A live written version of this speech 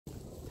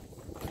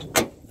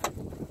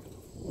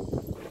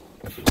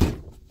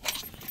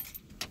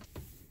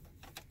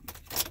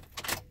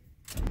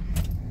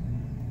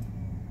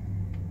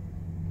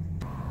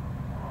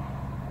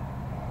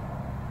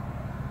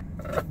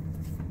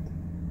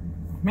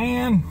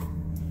man.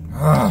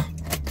 Ugh.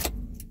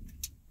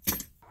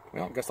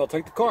 Well, I guess I'll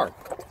take the car.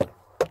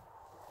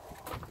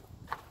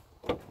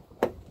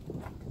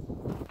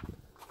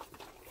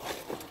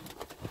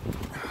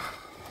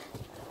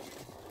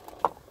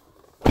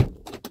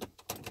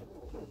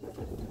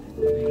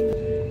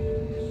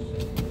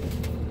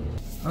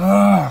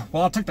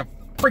 Well, I'll take the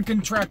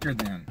freaking tractor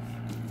then.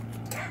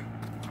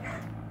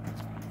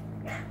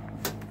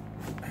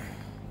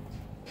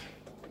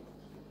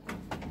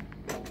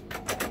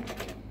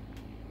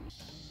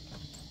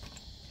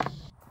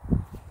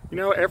 You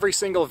know, every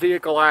single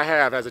vehicle I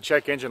have has a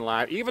check engine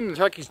light. Even the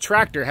Kentucky's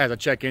tractor has a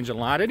check engine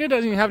light, and it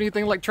doesn't even have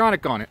anything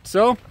electronic on it.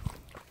 So,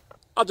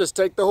 I'll just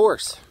take the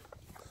horse.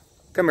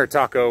 Come here,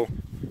 Taco.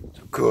 It's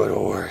a good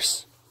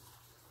horse.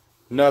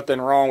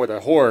 Nothing wrong with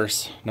a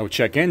horse. No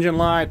check engine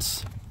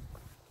lights.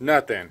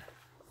 Nothing.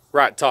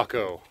 Right,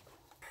 Taco.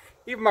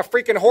 Even my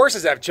freaking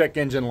horses have check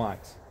engine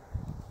lights.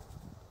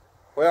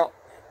 Well,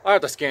 I'll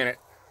have to scan it.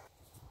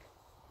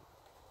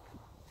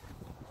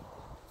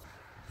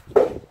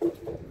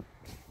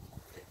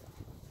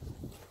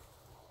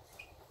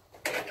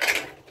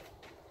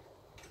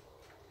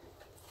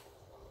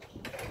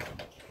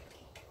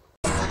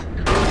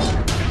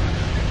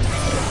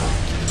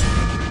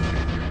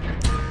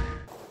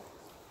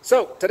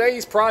 So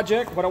today's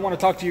project, what I want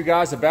to talk to you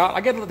guys about,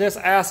 I get this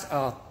asked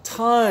a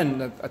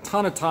ton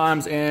of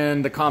times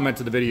in the comments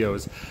of the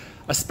videos,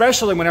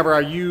 especially whenever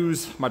I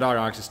use my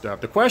diagnostic stuff.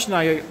 The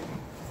question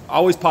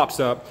always pops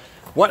up: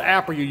 what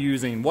app are you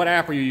using? What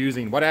app are you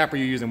using? What app are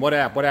you using? What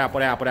app? What app?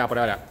 What app? What app? What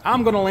app?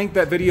 I'm going to link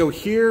that video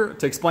here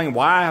to explain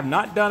why I have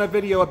not done a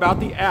video about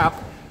the app.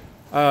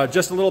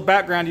 Just a little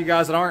background, you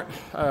guys that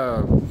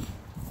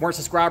weren't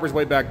subscribers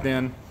way back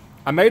then.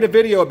 I made a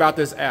video about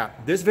this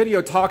app. This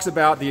video talks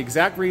about the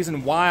exact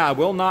reason why I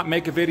will not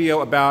make a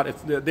video about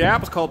it. The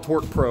app is called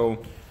Torque Pro.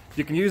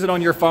 You can use it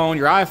on your phone,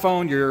 your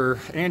iPhone, your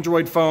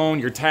Android phone,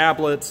 your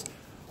tablets,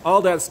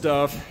 all that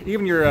stuff,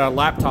 even your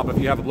laptop if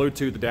you have a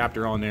Bluetooth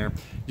adapter on there.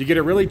 You get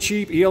a really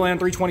cheap ELN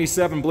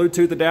 327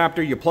 Bluetooth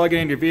adapter, you plug it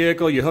into your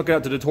vehicle, you hook it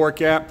up to the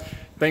Torque app.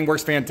 Thing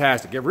works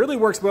fantastic. It really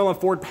works well in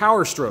Ford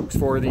Power Strokes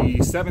for the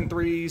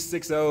 7.3s,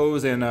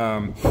 6.0s, and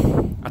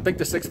I think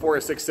the 6.4 or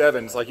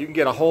 6.7s. Like, you can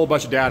get a whole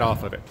bunch of data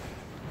off of it.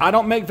 I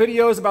don't make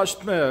videos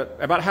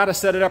about how to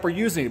set it up or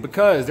using it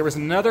because there was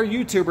another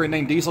YouTuber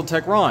named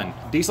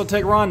DieselTechRon.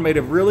 DieselTechRon made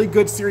a really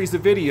good series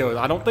of videos.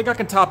 I don't think I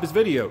can top his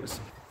videos.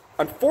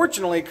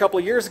 Unfortunately, a couple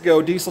of years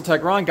ago,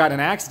 DieselTechRon got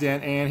in an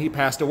accident and he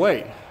passed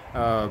away.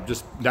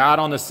 Just died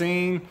on the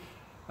scene.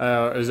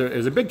 It was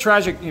a big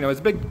tragic, you know,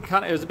 it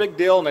was a big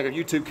deal in the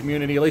YouTube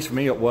community, at least for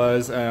me it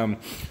was.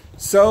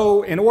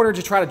 So in order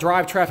to try to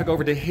drive traffic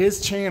over to his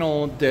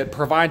channel that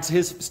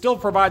still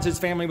provides his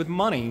family with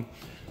money,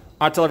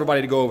 I tell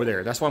everybody to go over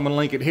there. That's why I'm going to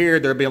link it here.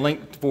 There'll be a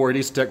link for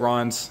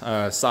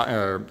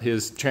DieselTechRon's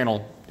his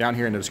channel down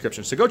here in the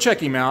description. So go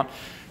check him out.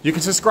 You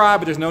can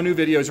subscribe, but there's no new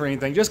videos or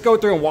anything. Just go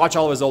through and watch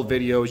all of his old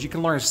videos. You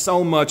can learn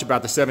so much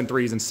about the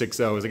 7.3s and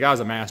 6.0s. The guy's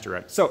a master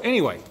at it. So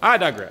anyway, I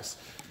digress.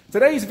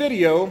 Today's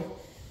video,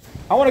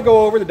 I want to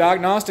go over the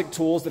diagnostic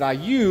tools that I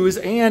use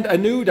and a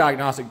new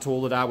diagnostic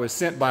tool that I was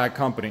sent by a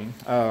company.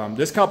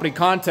 This company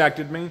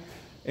contacted me,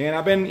 and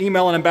I've been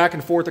emailing them back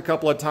and forth a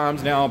couple of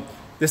times. Now,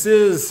 this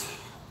is,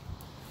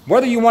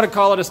 whether you want to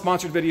call it a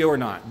sponsored video or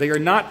not, they are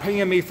not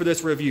paying me for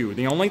this review.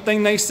 The only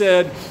thing they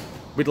said,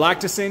 we'd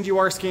like to send you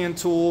our scan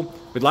tool.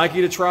 We'd like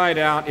you to try it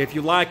out. If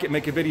you like it,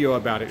 make a video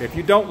about it. If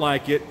you don't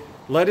like it,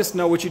 let us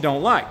know what you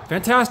don't like.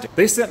 Fantastic.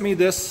 They sent me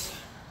this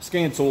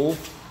scan tool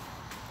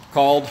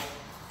called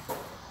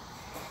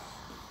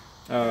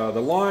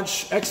the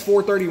Launch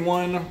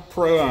X431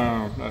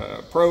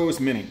 Pros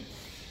Mini.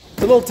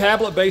 It's a little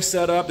tablet-based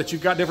setup that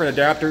you've got different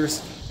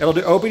adapters. It'll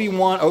do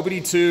OBD1,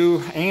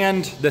 OBD2,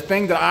 and the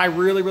thing that I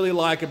really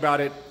like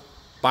about it,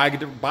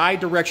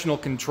 bi-directional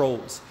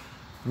controls.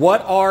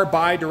 What are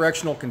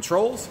bi-directional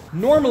controls?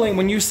 Normally,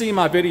 when you see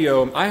my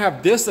video, I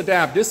have this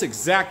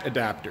exact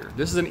adapter.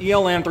 This is an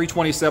ELN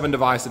 327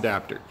 device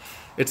adapter.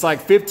 It's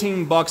like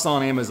 15 bucks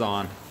on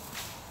Amazon.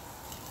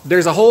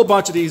 There's a whole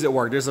bunch of these that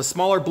work. There's a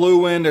smaller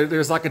blue one,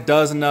 there's like a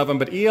dozen of them,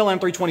 but ELN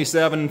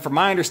 327, from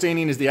my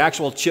understanding, is the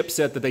actual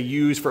chipset that they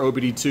use for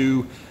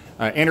OBD2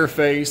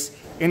 interface.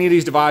 Any of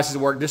these devices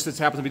work. This just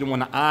happens to be the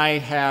one I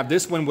have.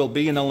 This one will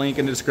be in the link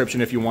in the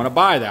description if you want to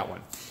buy that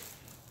one.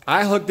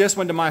 I hook this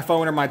one to my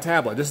phone or my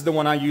tablet. This is the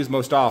one I use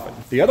most often.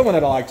 The other one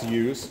that I like to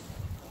use,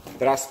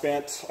 that I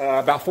spent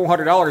about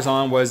 $400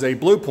 on, was a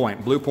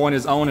Bluepoint. Bluepoint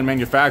is owned and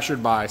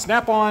manufactured by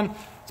Snap-on.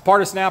 It's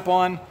part of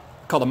Snap-on,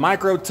 called a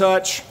Micro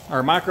Touch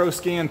or Micro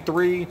Scan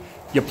 3.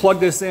 You plug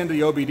this into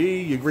the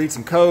OBD, you read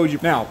some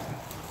code. Now,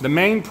 the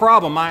main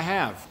problem I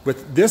have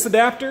with this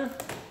adapter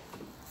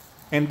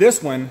and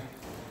this one,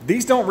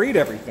 these don't read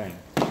everything.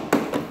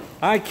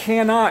 I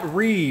cannot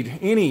read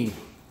any,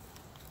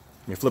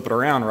 let me flip it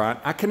around right,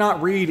 I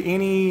cannot read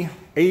any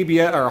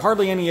ABS, or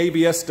hardly any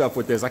ABS stuff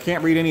with this. I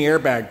can't read any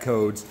airbag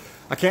codes.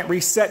 I can't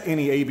reset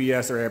any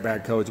ABS or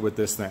airbag codes with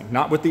this thing.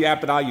 Not with the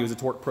app that I use, the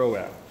Torque Pro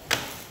app.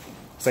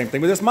 Same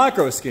thing with this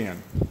micro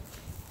scan.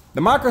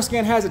 The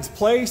microscan has its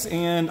place,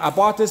 and I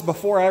bought this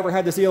before I ever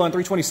had this ELN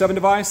 327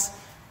 device.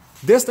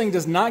 This thing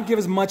does not give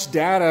as much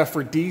data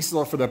for diesel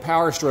or for the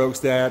power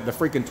strokes that the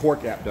freaking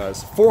Torque app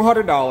does.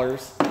 $400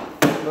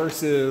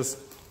 versus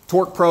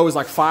Torque Pro is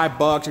like $5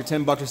 or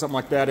 $10 or something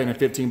like that, and then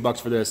 $15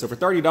 for this. So for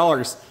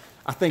 $30,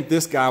 I think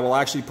this guy will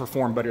actually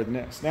perform better than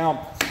this.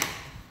 Now,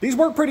 these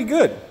work pretty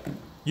good.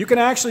 You can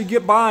actually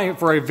get by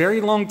for a very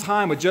long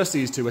time with just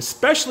these two,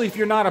 especially if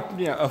you're not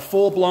a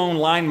full-blown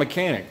line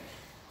mechanic.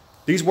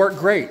 These work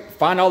great.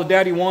 Find all the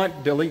data you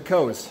want, delete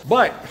codes.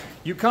 But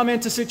you come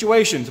into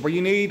situations where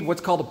you need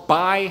what's called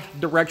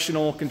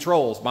bi-directional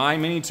controls. Bi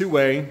meaning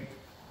two-way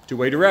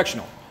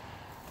directional.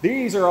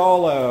 These are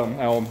all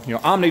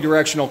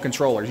omnidirectional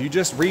controllers. You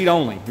just read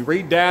only. You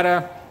read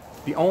data.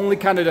 The only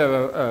kind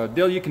of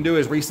deal you can do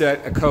is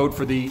reset a code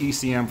for the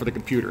ECM for the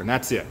computer, and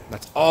that's it.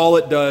 That's all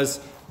it does.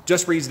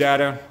 Just reads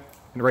data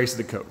and erases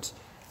the codes.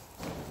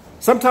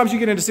 Sometimes you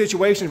get into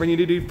situations where you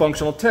need to do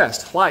functional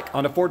tests, like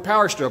on the Ford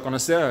Power Stroke on the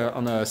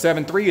 7.3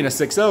 and the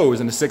 6.0s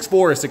and the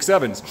 6.4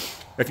 and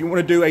 6.7s. If you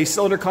want to do a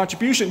cylinder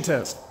contribution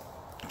test,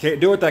 can't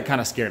do it with that kind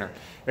of scanner.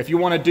 If you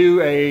want to do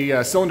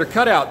a cylinder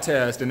cutout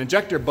test, an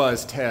injector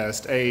buzz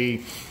test,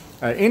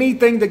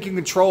 anything that you can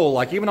control,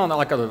 like even on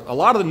like a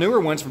lot of the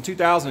newer ones from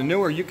 2000 and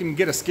newer, you can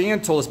get a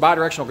scan tool that's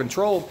bidirectional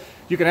control.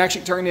 You can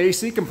actually turn the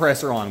AC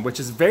compressor on, which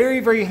is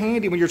very, very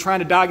handy when you're trying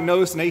to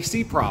diagnose an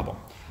AC problem.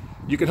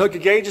 You can hook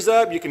your gauges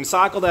up, you can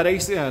cycle that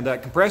AC,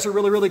 that compressor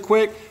really, really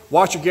quick,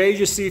 watch your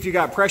gauges, see if you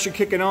got pressure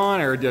kicking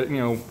on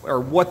or, or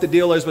what the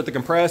deal is with the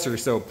compressor.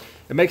 So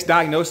it makes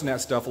diagnosing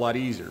that stuff a lot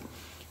easier.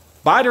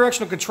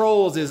 Bidirectional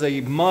controls is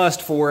a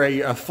must for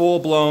a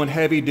full-blown,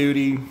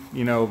 heavy-duty,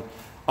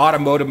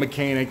 automotive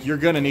mechanic. You're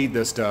going to need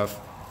this stuff.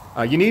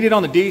 You need it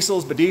on the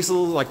diesels, but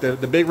diesel, like the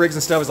big rigs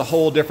and stuff, is a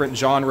whole different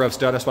genre of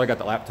stuff. That's what I got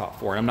the laptop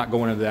for, and I'm not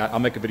going into that. I'll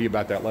make a video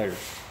about that later.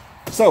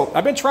 So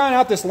I've been trying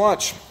out this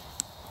lunch,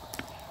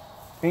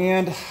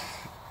 and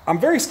I'm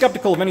very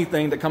skeptical of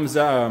anything that comes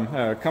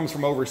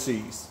from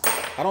overseas.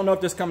 I don't know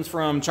if this comes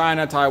from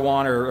China,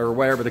 Taiwan, or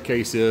wherever the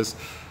case is,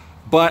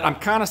 but I'm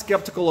kind of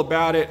skeptical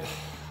about it.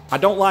 I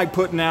don't like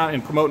putting out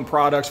and promoting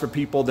products for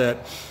people that,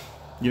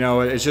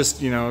 it's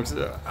just,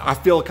 I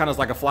feel kind of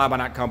like a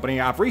fly-by-night company.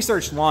 I've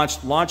researched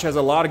Launch. Launch has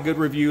a lot of good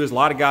reviews, a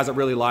lot of guys that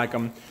really like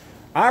them.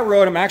 I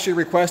wrote them actually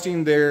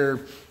requesting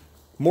their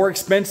more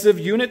expensive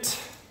unit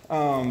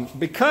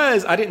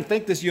because I didn't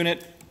think this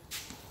unit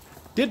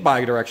did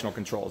bidirectional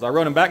controls. I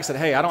wrote them back and said,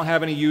 hey, I don't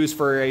have any use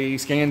for a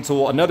scan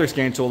tool, another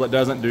scan tool that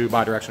doesn't do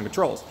bidirectional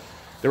controls.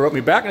 They wrote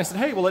me back and I said,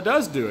 hey, well, it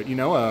does do it.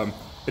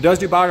 It does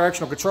do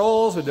bidirectional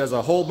controls. It does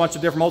a whole bunch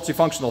of different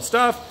multifunctional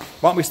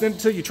stuff. Why don't we send it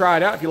to you, try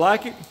it out. If you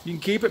like it, you can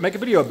keep it, make a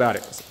video about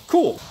it. Said,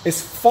 cool. As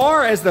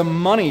far as the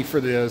money for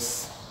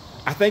this,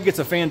 I think it's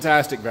a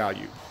fantastic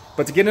value.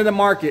 But to get into the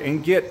market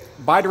and get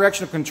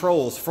bidirectional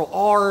controls for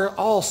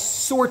all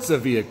sorts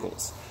of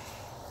vehicles,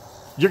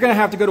 you're going to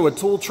have to go to a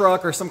tool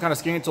truck or some kind of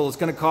scan tool. It's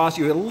going to cost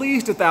you at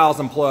least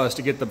 $1,000 plus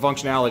to get the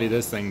functionality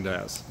this thing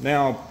does.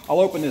 Now, I'll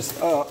open this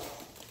up,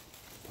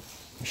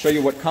 show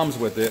you what comes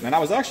with it. And I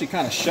was actually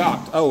kind of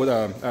shocked.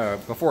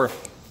 Before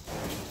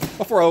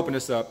I open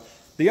this up,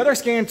 the other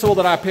scan tool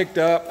that I picked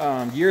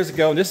up years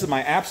ago, and this is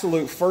my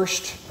absolute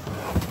first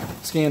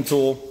scan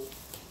tool,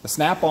 the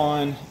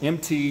Snap-on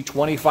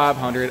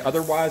MT2500,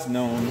 otherwise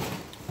known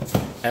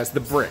as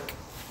the Brick.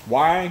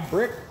 Why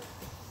Brick?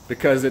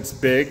 Because it's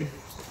big,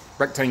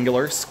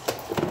 rectangular,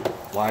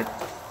 like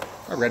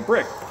a red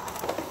brick.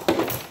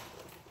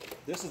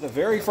 This is the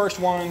very first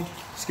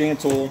scan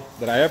tool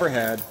that I ever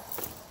had.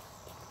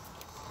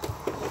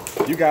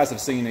 You guys have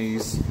seen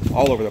these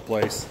all over the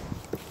place.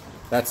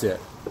 That's it.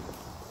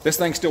 This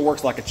thing still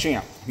works like a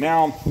champ.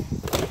 Now,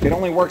 it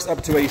only works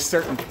up to a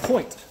certain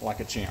point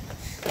like a champ.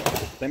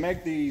 They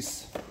make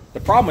these, the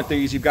problem with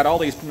these, you've got all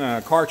these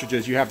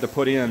cartridges you have to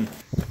put in.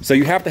 So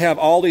you have to have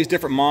all these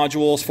different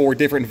modules for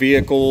different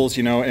vehicles,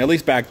 at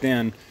least back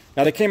then.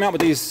 Now they came out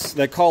with these,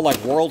 they call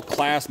like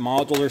world-class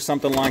modules or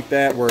something like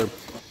that, where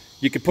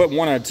you could put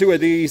one or two of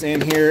these in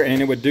here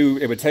and it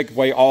would take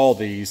away all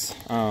these.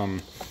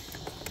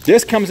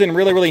 This comes in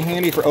really, really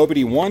handy for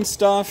OBD1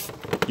 stuff.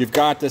 You've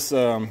got this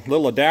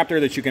little adapter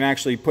that you can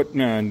actually put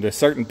the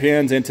certain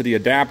pins into the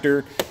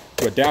adapter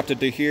to adapt it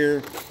to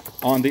here.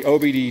 On the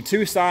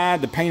OBD2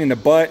 side, the pain in the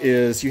butt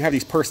is you have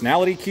these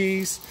personality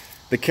keys.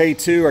 The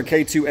K2 or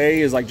K2A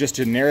is like just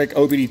generic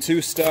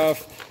OBD2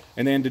 stuff.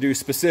 And then to do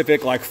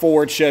specific like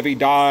Ford, Chevy,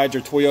 Dodge,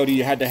 or Toyota,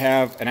 you had to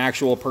have an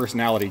actual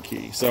personality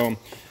key. So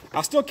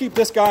I'll still keep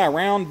this guy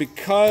around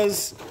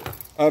because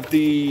of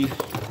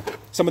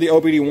some of the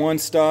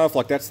OBD1 stuff.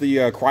 Like that's the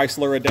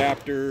Chrysler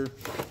adapter.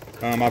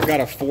 I've got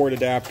a Ford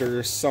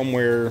adapter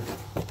somewhere.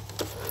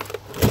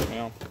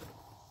 Well,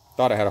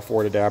 thought I had a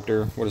Ford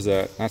adapter. What is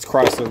that? That's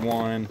Chrysler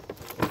one.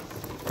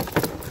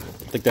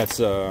 I think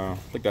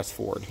that's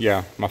Ford.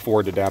 Yeah, my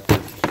Ford adapter.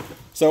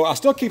 So I'll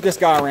still keep this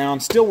guy around.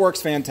 Still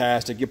works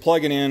fantastic. You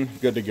plug it in,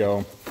 good to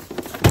go.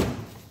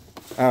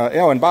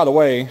 And by the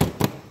way,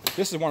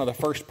 this is one of the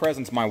first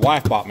presents my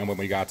wife bought me when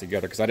we got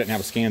together because I didn't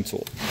have a scan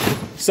tool.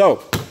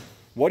 So,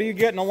 what do you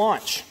get in a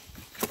Launch?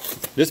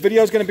 This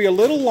video is going to be a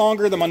little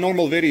longer than my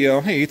normal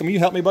video. Hey, Ethan, will you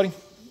help me, buddy?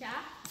 Yeah.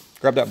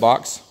 Grab that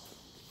box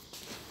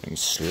and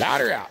slide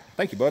her out.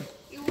 Thank you, bud.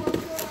 You're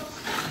welcome.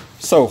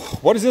 So,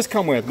 what does this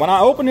come with? When I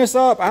open this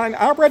up,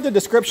 I read the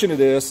description of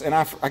this, and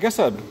I guess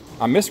I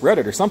misread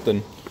it or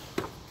something.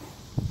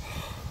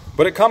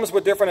 But it comes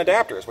with different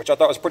adapters, which I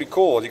thought was pretty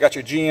cool. You got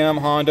your GM,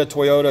 Honda,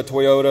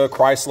 Toyota,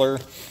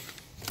 Chrysler.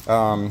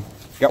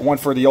 Got one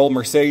for the old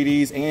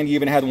Mercedes, and you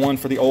even had one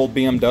for the old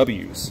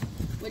BMWs.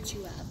 What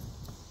you have?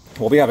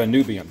 Well, we have a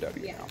new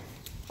BMW Yeah.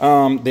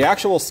 now. The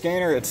actual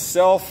scanner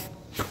itself,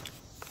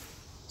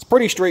 it's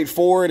pretty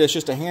straightforward. It's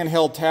just a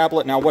handheld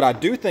tablet. Now, what I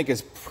do think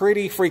is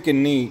pretty freaking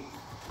neat,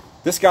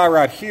 this guy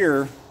right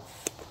here,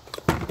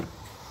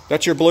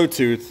 that's your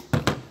Bluetooth.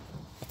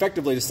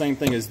 Effectively the same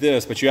thing as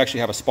this, but you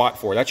actually have a spot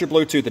for it. That's your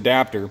Bluetooth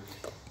adapter.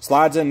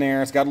 Slides in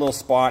there. It's got a little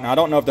spot. Now, I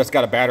don't know if that's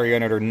got a battery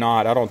in it or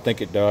not. I don't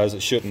think it does.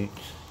 It shouldn't.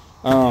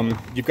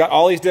 You've got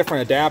all these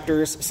different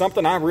adapters.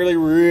 Something I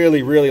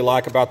really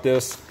like about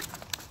this,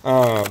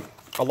 a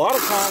lot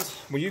of times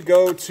when you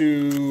go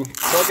to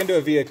plug into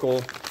a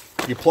vehicle,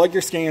 you plug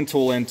your scan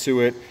tool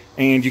into it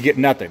and you get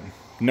nothing.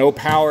 No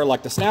power.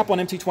 Like the Snap-on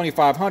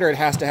MT2500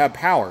 has to have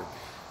power.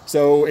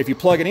 So if you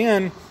plug it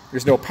in,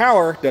 there's no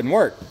power, doesn't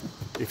work.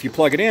 If you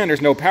plug it in,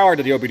 there's no power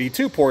to the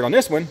OBD2 port on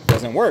this one,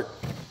 doesn't work.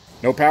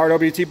 No power to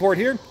OBD2 port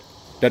here,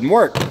 doesn't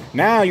work.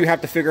 Now you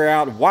have to figure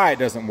out why it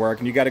doesn't work,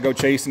 and you got to go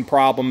chasing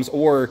problems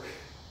or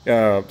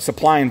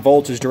supplying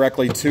voltage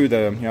directly to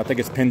the, I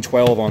think it's pin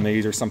 12 on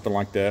these or something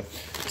like that.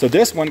 So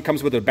this one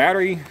comes with a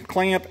battery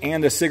clamp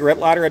and a cigarette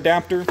lighter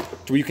adapter,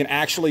 where you can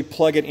actually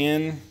plug it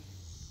in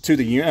to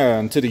the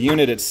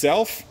unit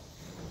itself,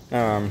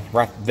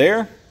 right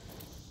there.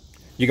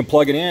 You can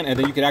plug it in, and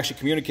then you can actually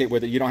communicate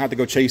with it. You don't have to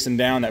go chasing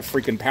down that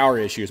freaking power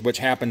issues, which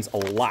happens a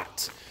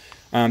lot.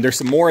 There's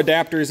some more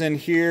adapters in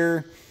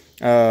here.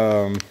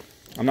 I'm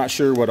not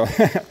sure what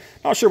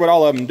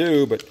all of them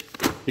do, but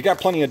you got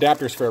plenty of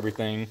adapters for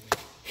everything.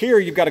 Here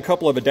you've got a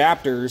couple of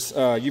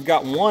adapters. You've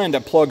got one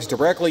that plugs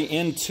directly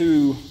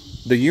into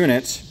the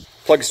unit,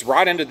 plugs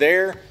right into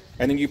there,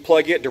 and then you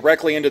plug it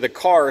directly into the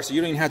car, so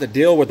you don't even have to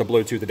deal with the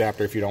Bluetooth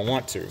adapter if you don't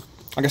want to.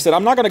 Like I said,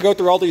 I'm not going to go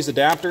through all these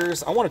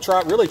adapters. I want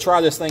to really try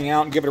this thing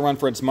out and give it a run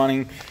for its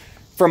money.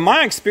 From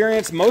my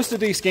experience, most of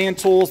these scan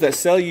tools that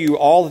sell you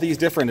all of these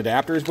different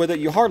adapters with it,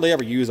 you hardly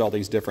ever use all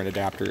these different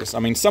adapters. I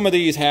mean, some of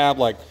these have,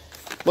 like,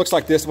 looks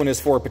like this one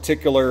is for a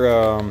particular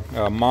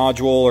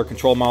module or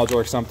control module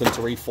or something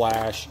to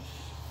reflash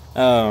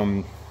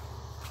and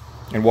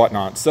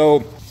whatnot.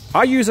 So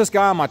I used this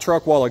guy on my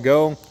truck a while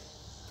ago.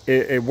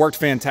 It worked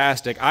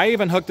fantastic. I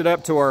even hooked it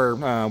up to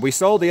our, we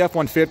sold the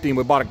F-150 and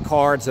we bought a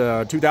car. It's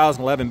a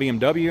 2011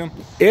 BMW.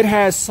 It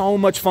has so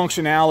much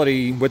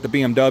functionality with the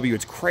BMW.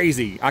 It's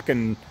crazy. I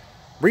can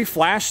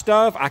reflash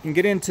stuff. I can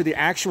get into the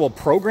actual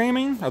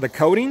programming or the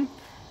coding,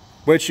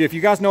 which if you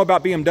guys know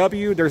about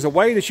BMW, there's a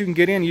way that you can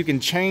get in. You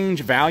can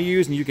change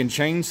values and you can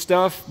change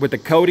stuff with the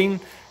coding.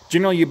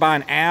 Generally, you buy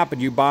an app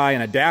and you buy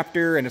an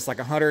adapter and it's like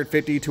 $150,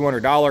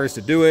 $200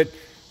 to do it.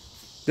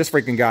 This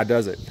freaking guy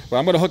does it. But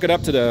I'm going to hook it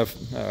up to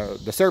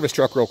the service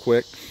truck real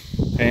quick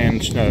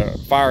and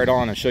fire it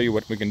on and show you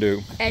what we can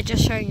do. Hey,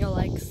 just showing your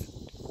legs.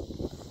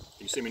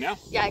 You see me now?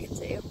 Yeah, I can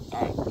see you.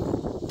 All right.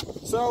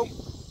 So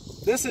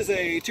this is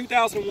a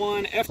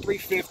 2001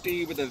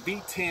 F350 with a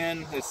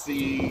V10. It's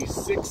the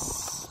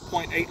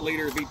 6.8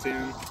 liter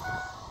V10.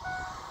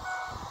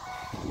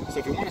 So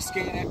if you want to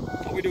scan it,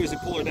 all we do is we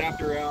pull our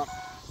adapter out,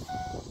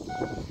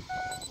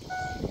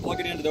 plug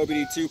it into the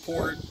OBD2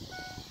 port,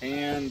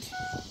 and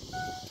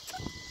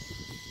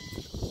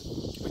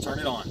turn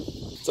it on.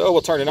 So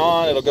we'll turn it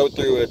on. It'll go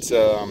through its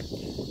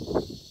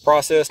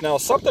process. Now,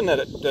 something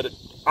that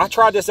I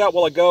tried this out a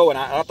while ago, and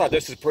I thought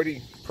this is pretty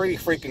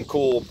freaking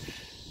cool.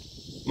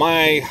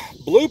 My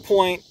Blue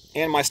Point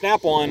and my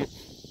Snap-on,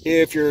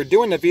 if you're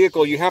doing the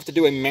vehicle, you have to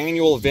do a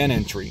manual VIN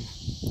entry.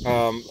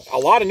 A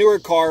lot of newer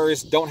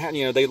cars don't have,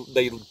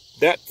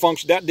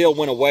 that deal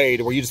went away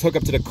to where you just hook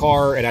up to the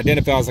car, it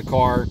identifies the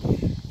car.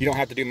 You don't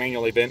have to do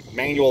manual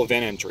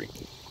VIN entry.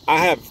 I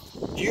have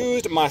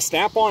used my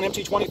Snap-on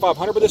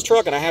MT2500 with this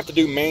truck, and I have to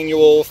do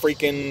manual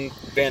freaking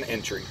VIN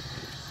entry.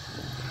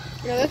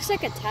 It looks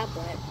like a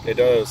tablet. It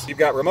does. You've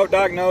got remote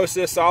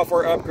diagnosis,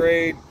 software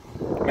upgrade,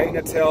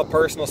 maintenance help,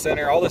 personal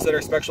center, all this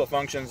other special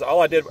functions.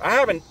 All I did,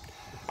 I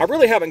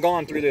really haven't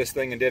gone through this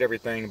thing and did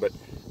everything, but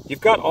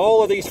you've got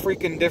all of these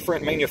freaking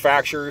different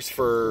manufacturers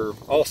for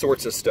all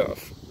sorts of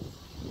stuff.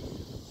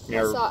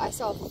 I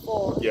saw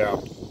 4. Yeah.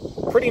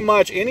 Pretty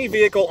much any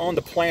vehicle on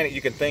the planet you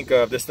can think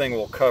of, this thing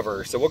will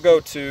cover. So we'll go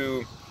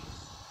to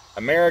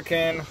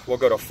American, we'll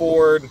go to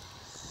Ford,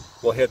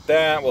 we'll hit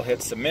that, we'll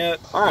hit submit.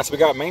 All right, so we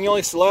got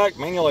manually select,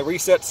 manually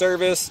reset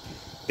service,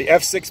 the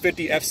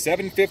F650,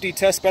 F750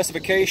 test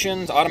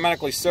specifications,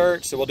 automatically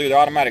search. So we'll do the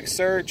automatic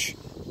search,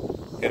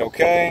 hit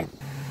OK.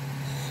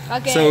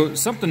 Okay. So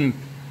something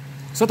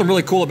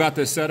really cool about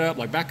this setup,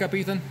 like back up,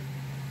 Ethan.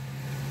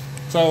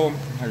 So,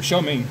 or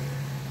show me.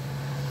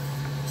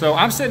 So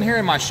I'm sitting here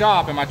in my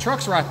shop and my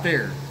truck's right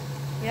there.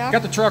 Yeah.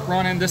 Got the truck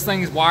running. This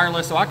thing is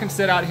wireless, so I can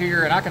sit out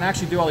here and I can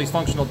actually do all these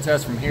functional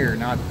tests from here.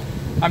 Now,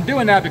 I'm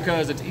doing that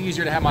because it's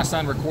easier to have my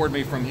son record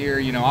me from here.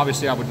 You know,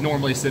 obviously I would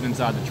normally sit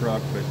inside the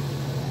truck, but.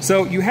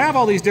 So you have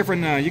all these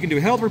different, you can do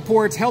health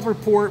reports. Health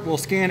report will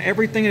scan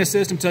everything in the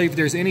system, tell you if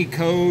there's any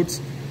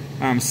codes.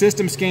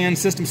 System scan,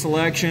 system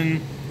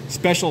selection,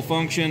 special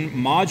function,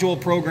 module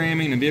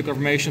programming, and vehicle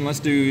information. Let's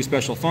do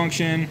special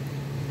function.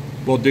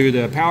 We'll do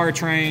the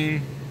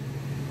powertrain.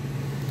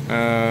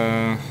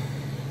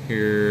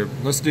 Here,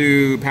 let's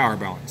do power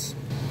balance.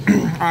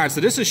 All right,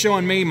 so this is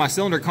showing me my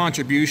cylinder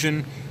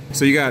contribution.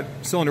 So you got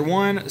cylinder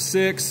 1,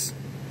 6,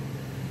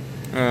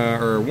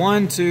 or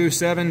 1, 2,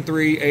 7,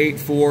 3, 8,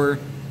 4,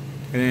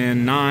 and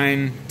then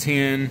 9,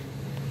 10.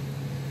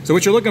 So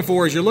what you're looking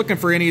for is you're looking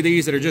for any of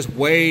these that are just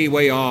way,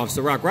 way off.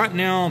 So right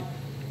now,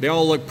 they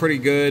all look pretty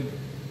good.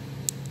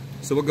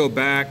 So we'll go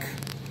back.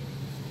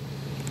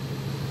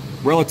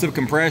 Relative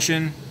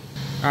compression.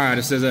 All right,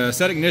 it says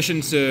set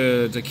ignition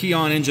to key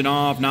on, engine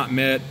off, not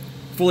met.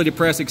 Fully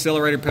depress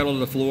accelerator pedal to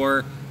the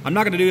floor. I'm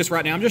not going to do this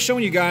right now. I'm just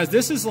showing you guys.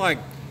 This is like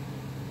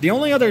the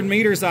only other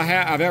meters the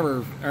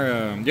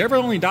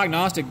only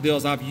diagnostic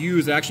deals I've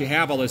used that actually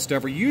have all this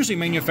stuff are usually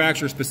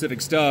manufacturer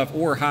specific stuff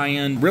or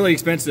high-end, really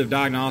expensive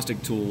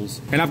diagnostic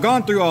tools. And I've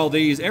gone through all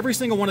these. Every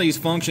single one of these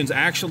functions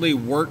actually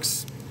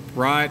works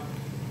right.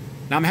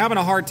 Now I'm having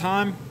a hard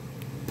time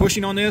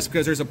pushing on this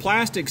because there's a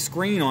plastic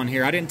screen on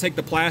here. I didn't take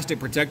the plastic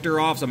protector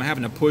off, so I'm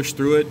having to push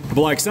through it.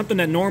 But like something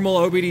that normal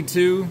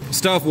OBD2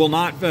 stuff will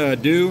not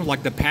do,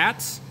 like the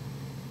PATS.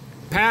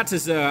 PATS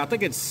is, I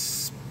think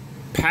it's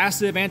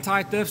passive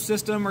anti-theft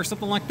system or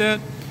something like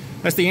that.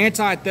 That's the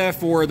anti-theft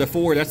for the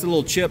Ford. That's the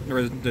little chip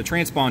or the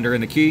transponder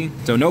in the key.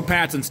 So no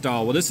PATS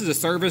installed. Well, this is a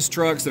service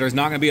truck, so there's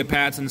not going to be a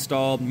PATS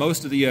installed.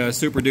 Most of the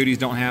Super Duties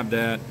don't have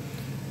that.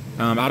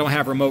 I don't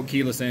have remote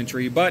keyless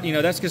entry, but you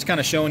know, that's just kind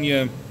of showing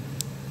you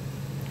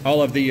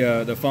all of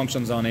the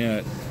functions on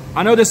it.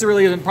 I know this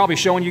really isn't probably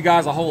showing you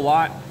guys a whole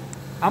lot.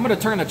 I'm going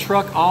to turn the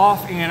truck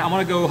off and I'm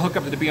going to go hook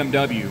up to the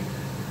BMW.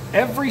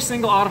 Every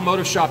single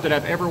automotive shop that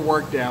I've ever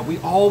worked at, we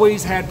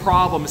always had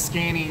problems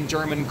scanning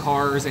German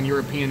cars and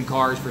European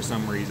cars for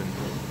some reason.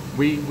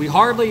 We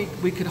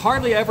could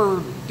hardly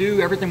ever do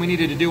everything we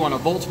needed to do on a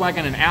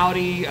Volkswagen, an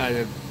Audi,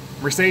 a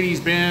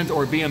Mercedes-Benz,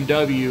 or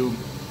BMW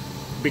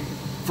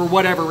for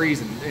whatever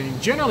reason.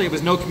 And generally it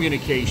was no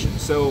communication.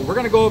 So we're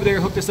gonna go over there,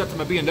 hook this up to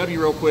my BMW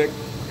real quick,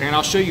 and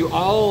I'll show you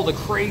all the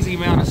crazy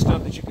amount of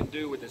stuff that you can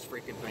do with this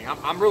freaking thing.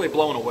 I'm really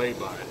blown away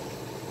by it.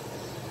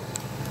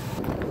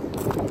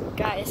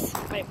 Guys,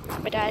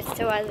 my dad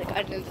still hasn't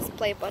gotten this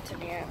play button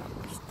here.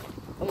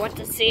 I want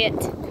to see it.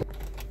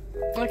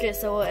 Okay,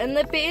 so we're in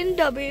the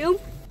BMW.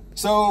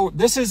 So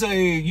this is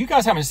you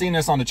guys haven't seen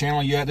this on the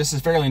channel yet. This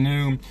is fairly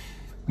new.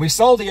 We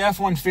sold the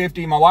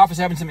F-150. My wife was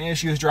having some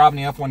issues driving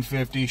the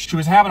F-150. She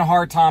was having a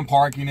hard time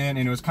parking it, and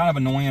it was kind of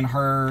annoying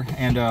her,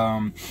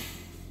 and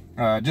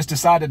just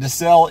decided to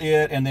sell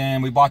it, and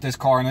then we bought this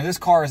car. Now, this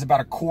car is about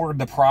a quarter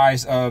the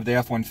price of the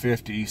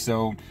F-150,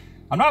 so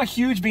I'm not a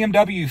huge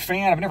BMW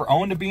fan. I've never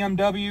owned a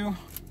BMW,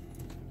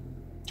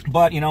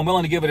 but, you know, I'm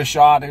willing to give it a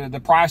shot.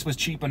 The price was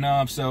cheap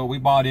enough, so we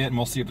bought it, and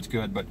we'll see if it's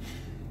good. But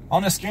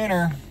on the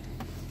scanner,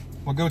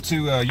 we'll go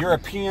to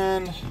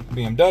European,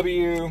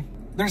 BMW.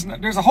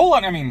 There's a whole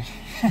lot, I mean,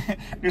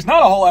 there's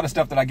not a whole lot of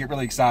stuff that I get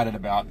really excited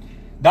about.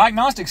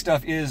 Diagnostic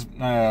stuff is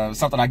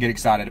something I get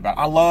excited about.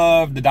 I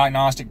love the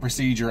diagnostic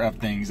procedure of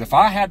things. If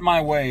I had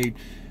my way,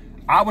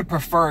 I would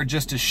prefer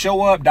just to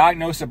show up,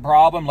 diagnose a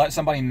problem, let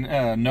somebody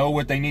know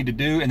what they need to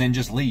do, and then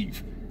just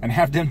leave and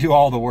have them do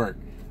all the work.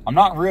 I'm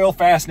not real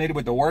fascinated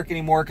with the work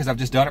anymore because I've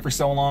just done it for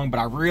so long, but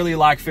I really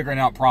like figuring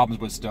out problems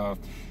with stuff.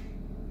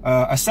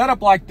 A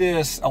setup like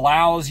this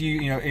allows you,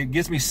 you know, it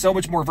gives me so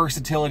much more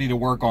versatility to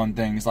work on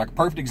things. Like a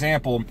perfect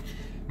example,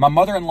 my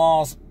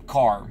mother-in-law's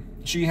car.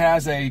 She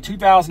has a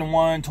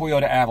 2001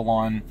 Toyota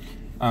Avalon.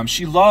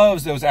 She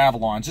loves those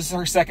Avalons. This is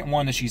her second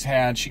one that she's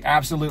had. She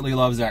absolutely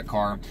loves that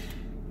car.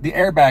 The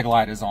airbag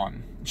light is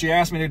on. She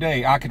asked me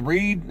today, I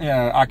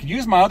could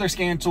use my other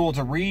scan tool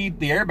to read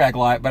the airbag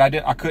light, but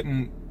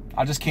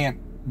I just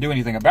can't do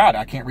anything about it.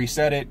 I can't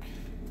reset it,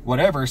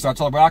 whatever. So I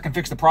told her, well, I can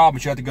fix the problem,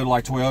 but you have to go to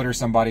like Toyota or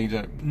somebody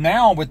to.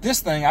 Now with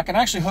this thing, I can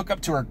actually hook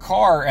up to her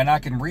car and I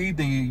can read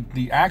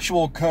the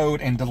actual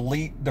code and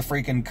delete the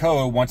freaking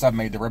code once I've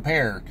made the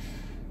repair.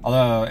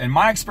 In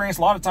my experience,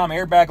 a lot of time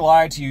airbag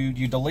lights,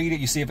 you delete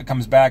it, you see if it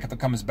comes back. If it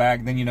comes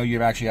back, then you know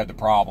you've actually had the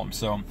problem.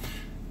 So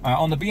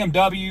on the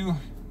BMW,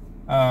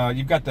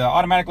 you've got the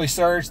automatically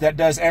search that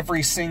does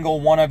every single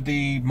one of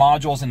the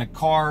modules in the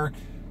car.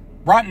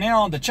 Right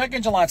now, the check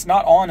engine light's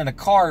not on in the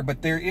car,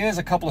 but there is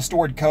a couple of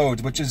stored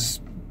codes, which is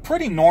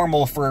pretty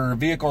normal for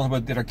vehicles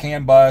that are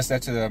CAN bus.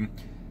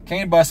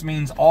 CAN bus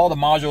means all the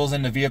modules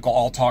in the vehicle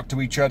all talk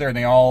to each other, and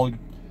they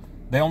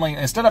only,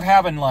 instead of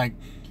having like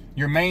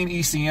your main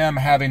ECM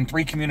having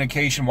 3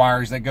 communication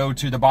wires that go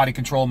to the body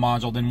control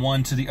module, then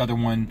one to the other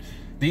one,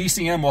 the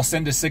ECM will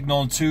send a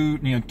signal to,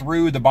 you know,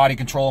 through the body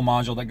control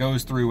module that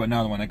goes through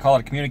another one. They call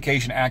it a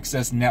communication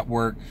access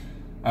network.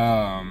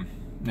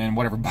 And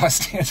whatever bus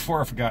stands for,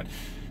 I forgot.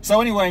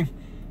 So anyway,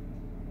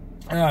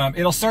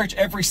 It'll search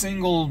every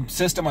single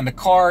system on the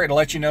car. It'll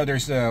let you know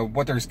there's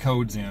what there's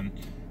codes in.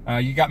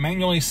 You got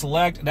manually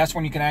select. That's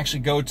when you can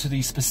actually go to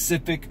the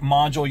specific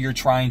module you're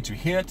trying to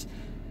hit.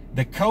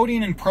 The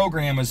coding and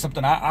program is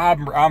something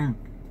I'm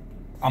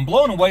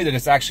blown away that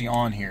it's actually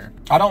on here.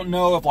 I don't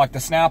know if like the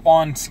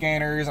Snap-on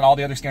scanners and all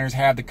the other scanners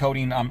have the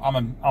coding.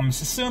 I'm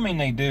assuming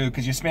they do,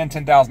 because you spend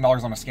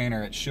 $10,000 on a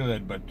scanner, it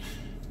should. But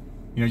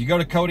you know, you go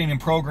to coding and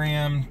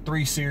program,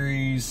 3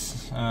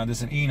 series. This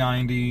is an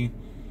E90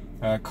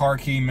 car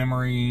key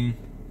memory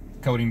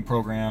coding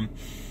program.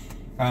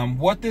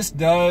 What this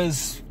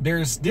does,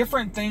 there's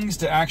different things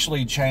to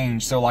actually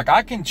change. So like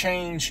I can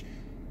change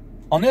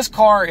on this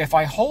car, if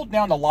I hold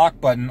down the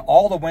lock button,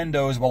 all the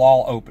windows will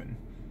all open.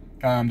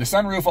 The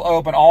sunroof will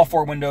open, all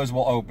 4 windows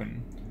will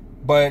open.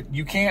 But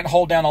you can't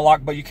hold down the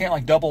lock button, you can't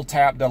like double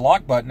tap the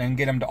lock button and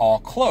get them to all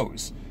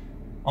close.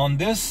 On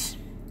this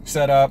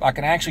setup, I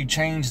can actually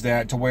change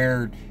that to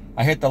where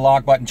I hit the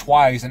lock button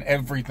twice and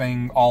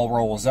everything all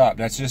rolls up.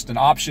 That's just an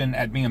option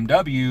at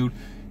BMW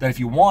that if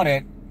you want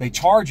it, they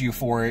charge you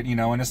for it, you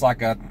know, and it's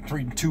like a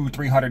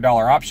 $300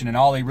 option, and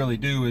all they really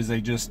do is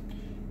they just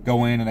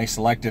go in and they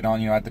select it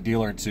on, you know, at the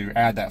dealer to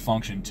add that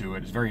function to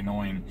it. It's very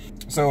annoying.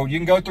 So you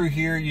can go through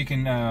here, you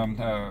can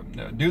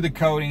do the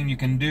coding, you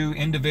can do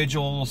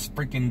individuals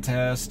freaking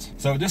test.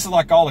 So this is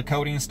like all the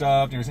coding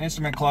stuff. There's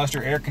instrument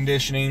cluster, air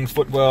conditioning,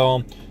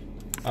 footwell.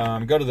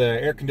 Go to the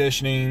air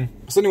conditioning.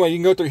 So anyway, you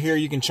can go through here,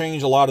 you can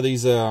change a lot of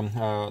these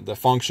the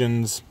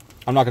functions.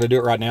 I'm not going to do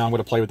it right now. I'm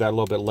going to play with that a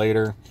little bit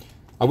later.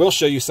 I will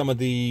show you some of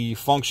the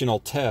functional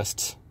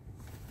tests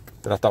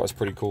that I thought was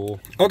pretty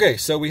cool. Okay,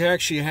 so we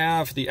actually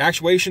have the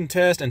actuation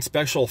test and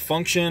special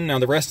function. Now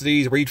the rest of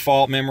these, read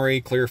fault memory,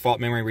 clear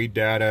fault memory, read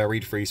data,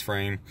 read freeze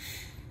frame.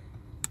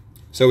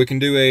 So we can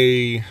do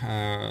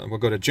a, we'll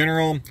go to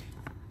general.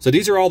 So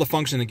these are all the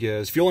function it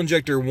gives. Fuel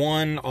injector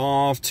 1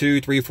 off,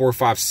 2, 3, 4,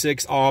 5,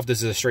 6 off.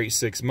 This is a straight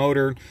 6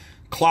 motor.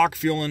 Clock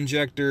fuel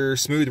injector,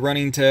 smooth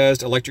running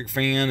test, electric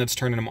fan, that's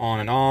turning them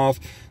on and off.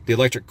 The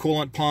electric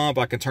coolant pump,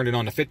 I can turn it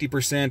on to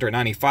 50% or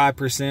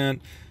 95%.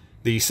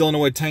 The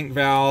solenoid tank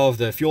valve,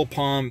 the fuel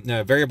pump,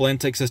 variable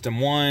intake system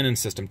 1 and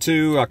system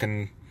 2, I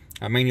can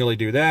manually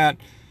do that.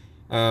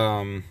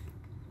 I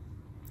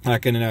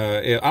don't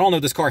know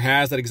if this car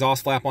has that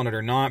exhaust flap on it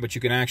or not, but you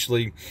can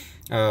actually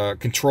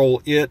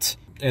control it.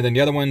 And then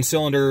the other one,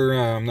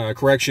 cylinder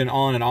correction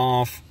on and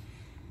off.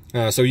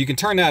 So you can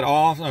turn that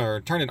off,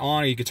 or turn it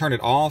on, or you can turn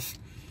it off.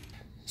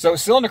 So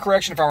cylinder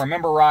correction, if I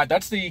remember right,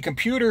 that's the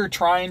computer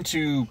trying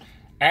to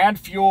add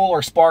fuel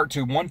or spark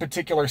to one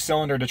particular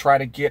cylinder to try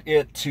to get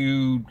it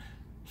to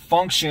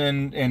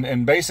function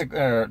and basic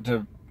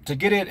to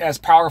get it as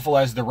powerful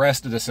as the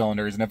rest of the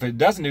cylinders. And if it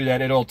doesn't do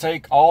that, it'll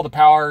take all the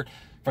power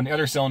from the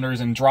other cylinders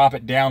and drop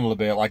it down a little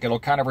bit. Like it'll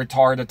kind of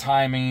retard the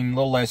timing, a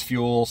little less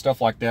fuel,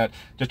 stuff like that,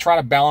 to try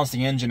to balance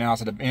the engine out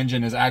so the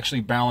engine is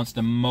actually balanced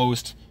the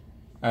most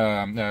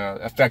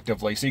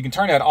effectively. So you can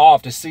turn that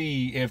off to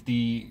see if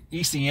the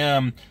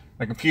ECM,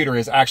 the computer,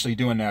 is actually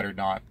doing that or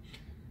not.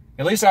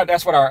 At least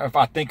that's what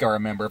I think I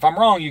remember. If I'm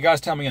wrong, you guys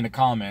tell me in the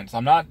comments.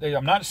 I'm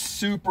not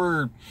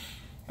super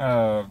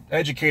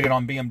educated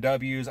on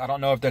BMWs. I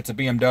don't know if that's a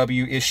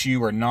BMW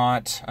issue or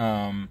not,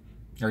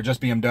 or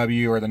just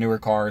BMW or the newer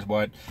cars.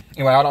 But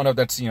anyway, I don't know if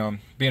that's, you know,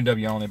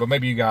 BMW only, but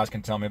maybe you guys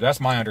can tell me. That's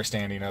my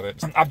understanding of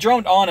it. I've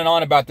droned on and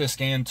on about this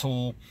scan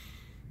tool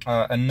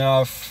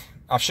enough.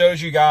 I've showed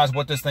you guys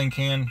what this thing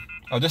can.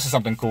 Oh, this is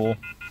something cool.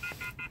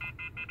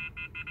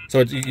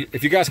 So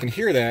if you guys can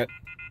hear that,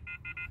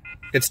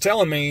 it's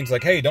telling me, it's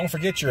like, hey, don't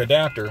forget your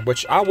adapter,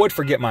 which I would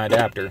forget my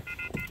adapter.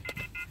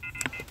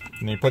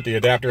 And you put the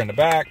adapter in the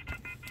back,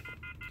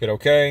 hit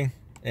OK,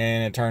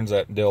 and it turns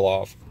that deal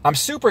off. I'm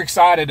super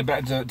excited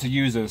to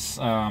use this.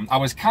 I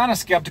was kind of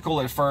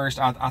skeptical at first.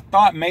 I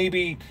thought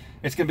maybe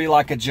it's going to be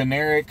like a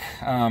generic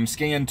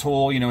scan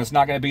tool. You know, it's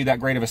not going to be that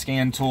great of a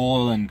scan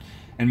tool, and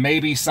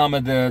maybe some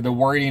of the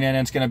wording in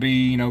it's going to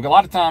be, you know, a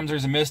lot of times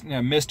there's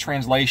a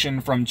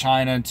mistranslation from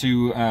China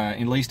to,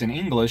 at least in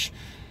English,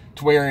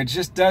 to where it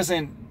just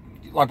doesn't,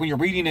 like when you're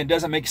reading it,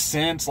 doesn't make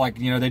sense. Like,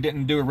 you know, they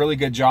didn't do a really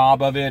good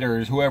job of it,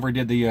 or whoever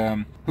did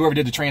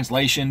the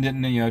translation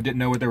didn't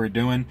know what they were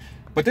doing.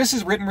 But this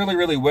is written really,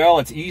 really well.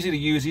 It's easy to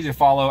use, easy to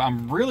follow.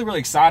 I'm really, really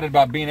excited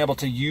about being able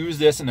to use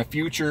this in the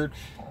future.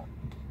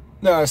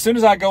 As soon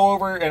as I go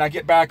over and I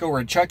get back over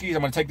at Chucky's,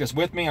 I'm going to take this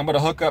with me. I'm going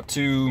to hook up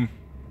to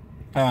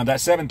that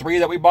 7.3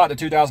 that we bought, the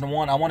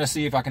 2001. I want to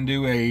see if I can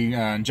do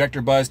a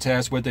injector buzz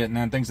test with it and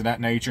then things of that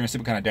nature, and see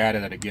what kind of data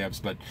that it gives.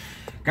 But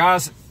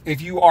guys,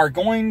 if you are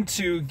going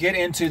to get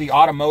into the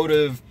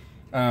automotive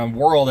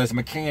world as a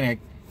mechanic,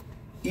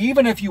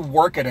 even if you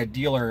work at a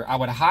dealer, I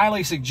would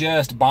highly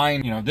suggest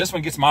buying, you know, this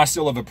one gets my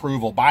seal of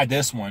approval. Buy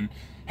this one,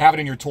 have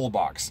it in your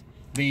toolbox.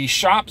 The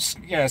shop's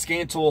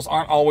scan tools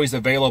aren't always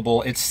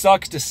available. It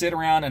sucks to sit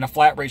around in a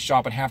flat rate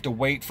shop and have to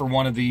wait for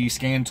one of the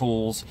scan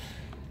tools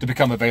to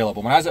become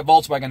available. When I was at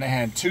Volkswagen, they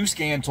had 2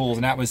 scan tools,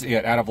 and that was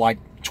it out of like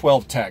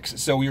 12 techs.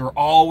 So we were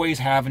always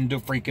having to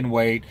freaking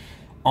wait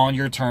on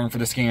your turn for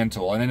the scan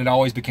tool, and then it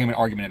always became an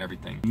argument and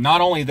everything. Not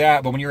only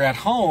that, but when you're at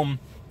home,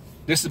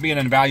 this would be an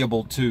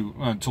invaluable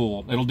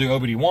tool. It'll do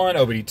OBD1,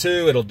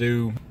 OBD2, it'll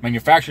do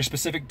manufacturer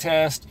specific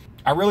test.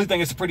 I really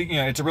think it's a pretty,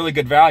 it's a really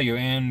good value,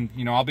 and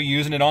I'll be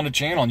using it on the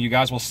channel and you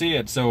guys will see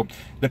it. So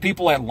the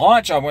people at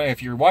launch,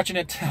 if you're watching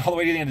it all the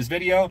way to the end of this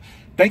video,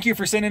 thank you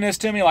for sending this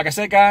to me. Like I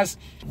said, guys,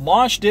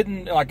 launch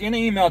didn't, like in the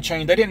email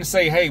chain, they didn't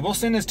say, hey, we'll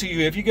send this to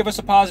you if you give us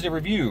a positive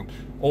review,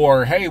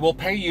 or hey, we'll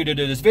pay you to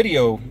do this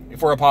video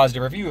for a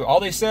positive review. All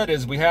they said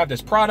is, we have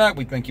this product,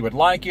 we think you would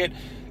like it,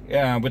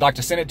 we'd like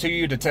to send it to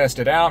you to test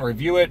it out,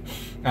 review it.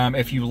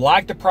 If you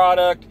like the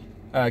product,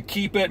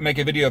 keep it, make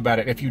a video about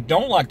it. If you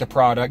don't like the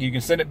product, you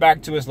can send it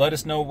back to us, let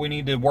us know what we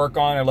need to work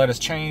on or let us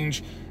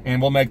change,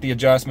 and we'll make the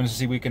adjustments to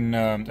see if we can,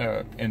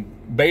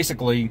 and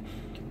basically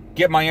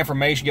get my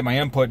information, get my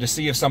input to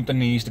see if something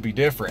needs to be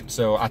different.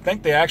 So I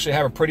think they actually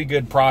have a pretty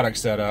good product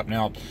set up.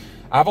 Now,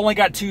 I've only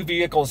got 2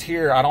 vehicles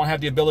here. I don't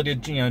have the ability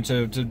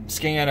to, to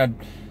scan a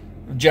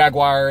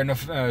Jaguar and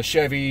a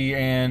Chevy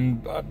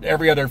and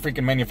every other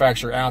freaking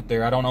manufacturer out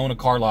there. I don't own a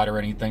car lot or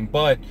anything,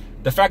 but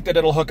the fact that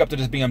it'll hook up to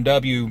this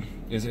BMW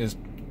is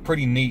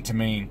pretty neat to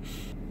me.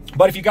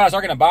 But if you guys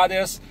are going to buy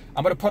this,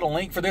 I'm going to put a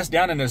link for this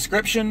down in the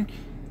description.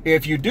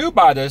 If you do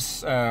buy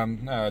this this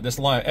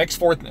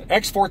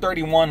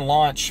X431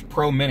 Launch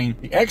Pro Mini,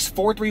 the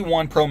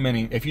X431 Pro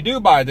Mini, if you do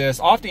buy this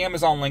off the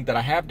Amazon link that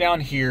I have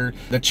down here,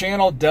 the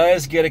channel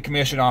does get a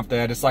commission off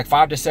that. It's like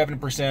 5 to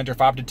 7% or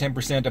 5 to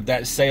 10% of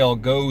that sale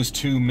goes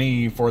to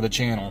me for the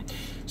channel.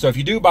 So if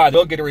you do buy,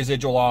 they'll get a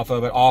residual off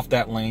of it, off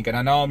that link. And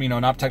I know I'm,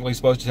 not technically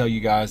supposed to tell you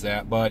guys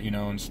that, but,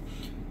 it's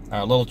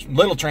a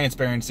little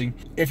transparency.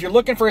 If you're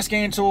looking for a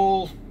scan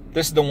tool,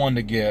 this is the one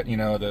to get.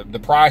 The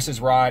price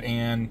is right,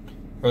 and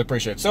really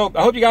appreciate it. So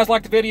I hope you guys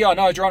liked the video. I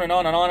know I was droning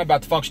on and on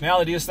about the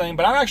functionality of this thing,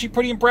 but I'm actually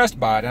pretty impressed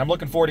by it, and I'm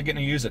looking forward to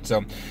getting to use it.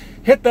 So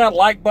hit that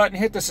like button,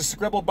 hit the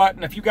subscribe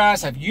button. If you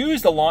guys have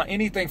used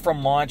anything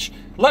from Launch,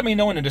 let me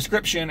know in the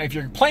description. If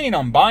you're planning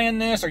on buying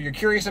this or you're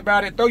curious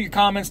about it, throw your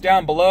comments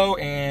down below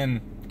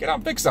and get out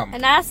and fix something.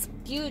 And ask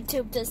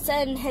YouTube to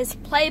send his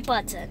play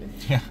button.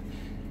 Yeah.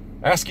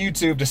 Ask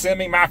YouTube to send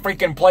me my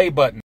freaking play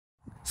button.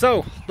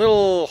 So,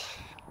 little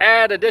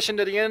add addition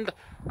to the end.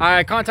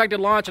 I contacted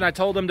Launch and I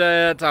told them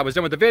that I was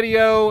done with the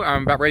video.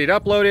 I'm about ready to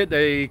upload it.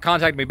 They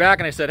contacted me back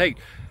and they said, hey,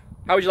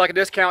 how would you like a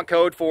discount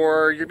code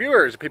for your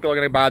viewers? People are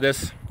going to buy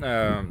this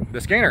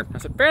scanner. I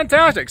said,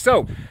 fantastic.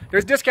 So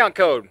there's a discount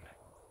code.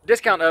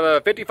 Discount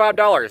of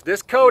 $55.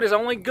 This code is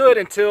only good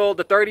until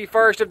the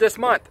 31st of this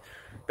month.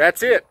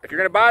 That's it. If you're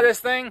going to buy this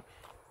thing,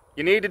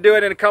 you need to do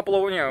it in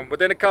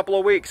within a couple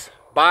of weeks.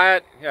 Buy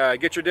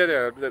it, get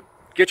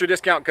your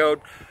discount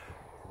code.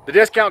 The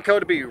discount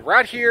code will be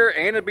right here,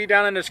 and it'll be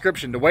down in the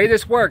description. The way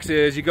this works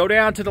is you go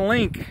down to the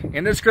link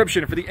in the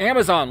description for the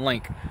Amazon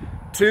link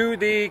to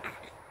the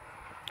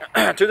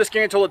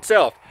scan tool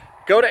itself.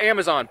 Go to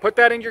Amazon, put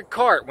that in your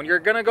cart. When you're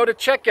gonna go to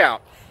checkout,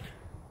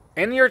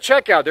 in your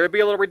checkout there'll be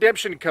a little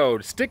redemption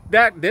code. Stick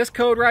this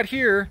code right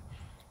here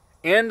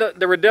in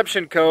the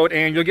redemption code,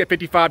 and you'll get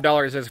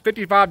 $55. It's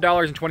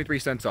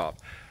 $55.23 off.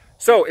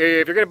 So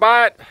if you're going to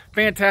buy it,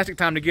 fantastic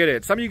time to get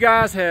it. Some of you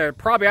guys have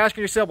probably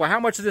asking yourself, well, how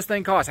much does this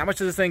thing cost? How much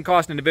does this thing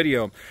cost in the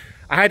video?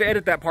 I had to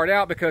edit that part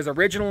out because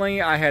originally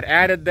I had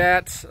added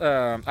that.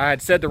 I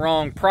had said the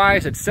wrong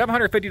price. It's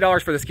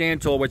 $750 for the scan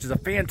tool, which is a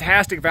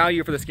fantastic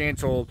value for the scan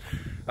tool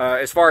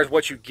as far as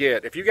what you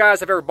get. If you guys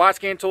have ever bought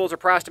scan tools or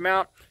priced them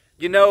out,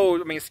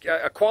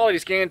 a quality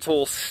scan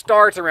tool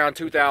starts around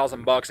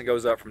 $2,000 and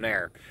goes up from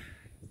there.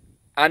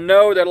 I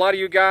know that a lot of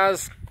you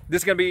guys,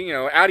 this is going to be,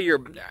 out of your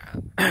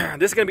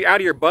this is going to be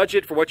out of your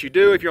budget for what you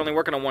do if you're only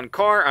working on one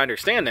car. I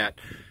understand that.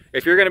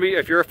 If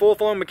you're a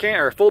full-blown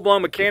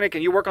mechanic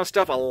and you work on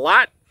stuff a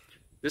lot,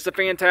 this is a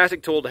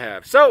fantastic tool to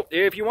have. So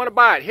if you want to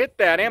buy it, hit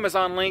that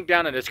Amazon link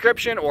down in the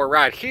description or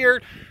right here.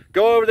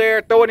 Go over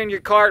there, throw it in your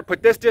cart,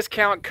 put this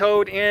discount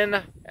code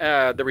in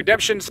the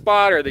redemption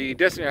spot or the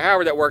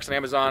however that works on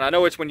Amazon. I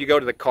know it's when you go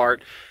to the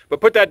cart,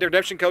 but put that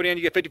redemption code in,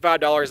 you get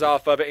 $55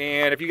 off of it.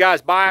 And if you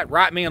guys buy it,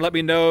 write me and let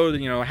me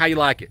know, how you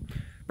like it.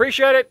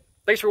 Appreciate it.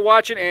 Thanks for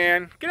watching,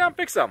 and get out and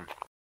fix something.